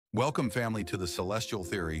Welcome, family, to the Celestial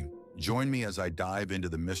Theory. Join me as I dive into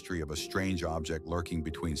the mystery of a strange object lurking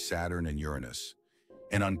between Saturn and Uranus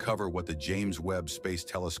and uncover what the James Webb Space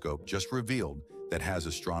Telescope just revealed that has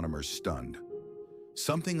astronomers stunned.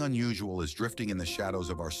 Something unusual is drifting in the shadows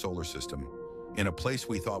of our solar system, in a place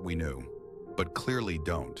we thought we knew, but clearly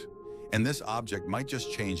don't. And this object might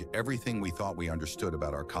just change everything we thought we understood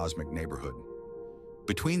about our cosmic neighborhood.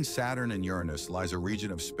 Between Saturn and Uranus lies a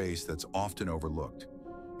region of space that's often overlooked.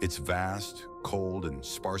 It's vast, cold, and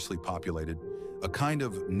sparsely populated, a kind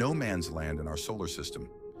of no man's land in our solar system.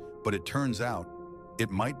 But it turns out, it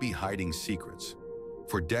might be hiding secrets.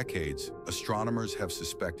 For decades, astronomers have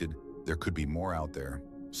suspected there could be more out there,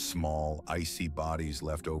 small, icy bodies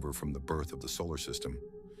left over from the birth of the solar system.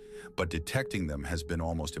 But detecting them has been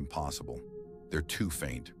almost impossible. They're too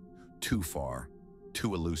faint, too far,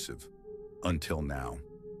 too elusive, until now.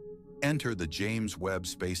 Enter the James Webb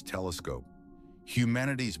Space Telescope,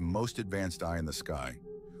 humanity's most advanced eye in the sky.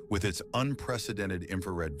 With its unprecedented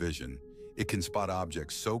infrared vision, it can spot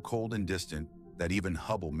objects so cold and distant that even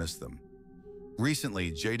Hubble missed them.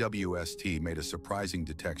 Recently, JWST made a surprising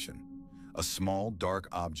detection, a small, dark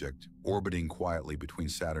object orbiting quietly between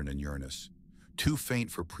Saturn and Uranus, too faint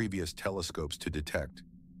for previous telescopes to detect,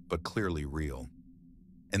 but clearly real.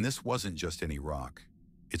 And this wasn't just any rock.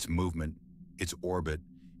 Its movement, its orbit,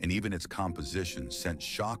 and even its composition sent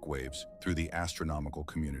shockwaves through the astronomical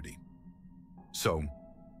community. So,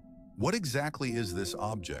 what exactly is this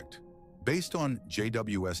object? Based on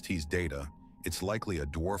JWST's data, it's likely a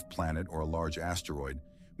dwarf planet or a large asteroid,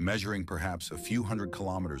 measuring perhaps a few hundred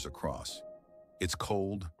kilometers across. It's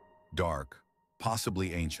cold, dark,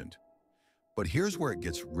 possibly ancient. But here's where it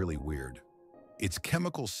gets really weird. Its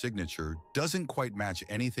chemical signature doesn't quite match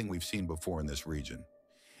anything we've seen before in this region.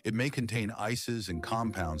 It may contain ices and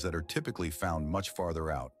compounds that are typically found much farther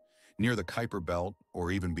out, near the Kuiper Belt or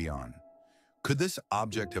even beyond. Could this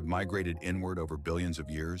object have migrated inward over billions of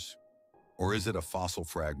years? Or is it a fossil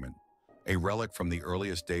fragment, a relic from the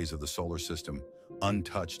earliest days of the solar system,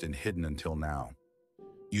 untouched and hidden until now?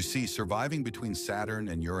 You see, surviving between Saturn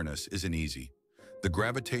and Uranus isn't easy. The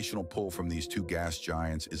gravitational pull from these two gas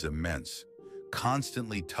giants is immense,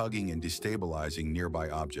 constantly tugging and destabilizing nearby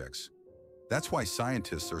objects. That's why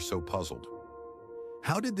scientists are so puzzled.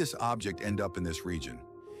 How did this object end up in this region?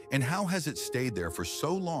 And how has it stayed there for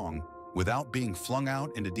so long without being flung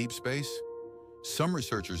out into deep space? Some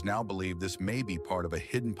researchers now believe this may be part of a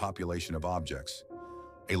hidden population of objects,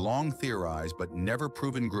 a long theorized but never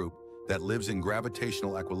proven group that lives in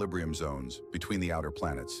gravitational equilibrium zones between the outer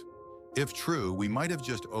planets. If true, we might have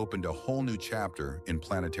just opened a whole new chapter in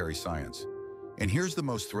planetary science. And here's the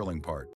most thrilling part.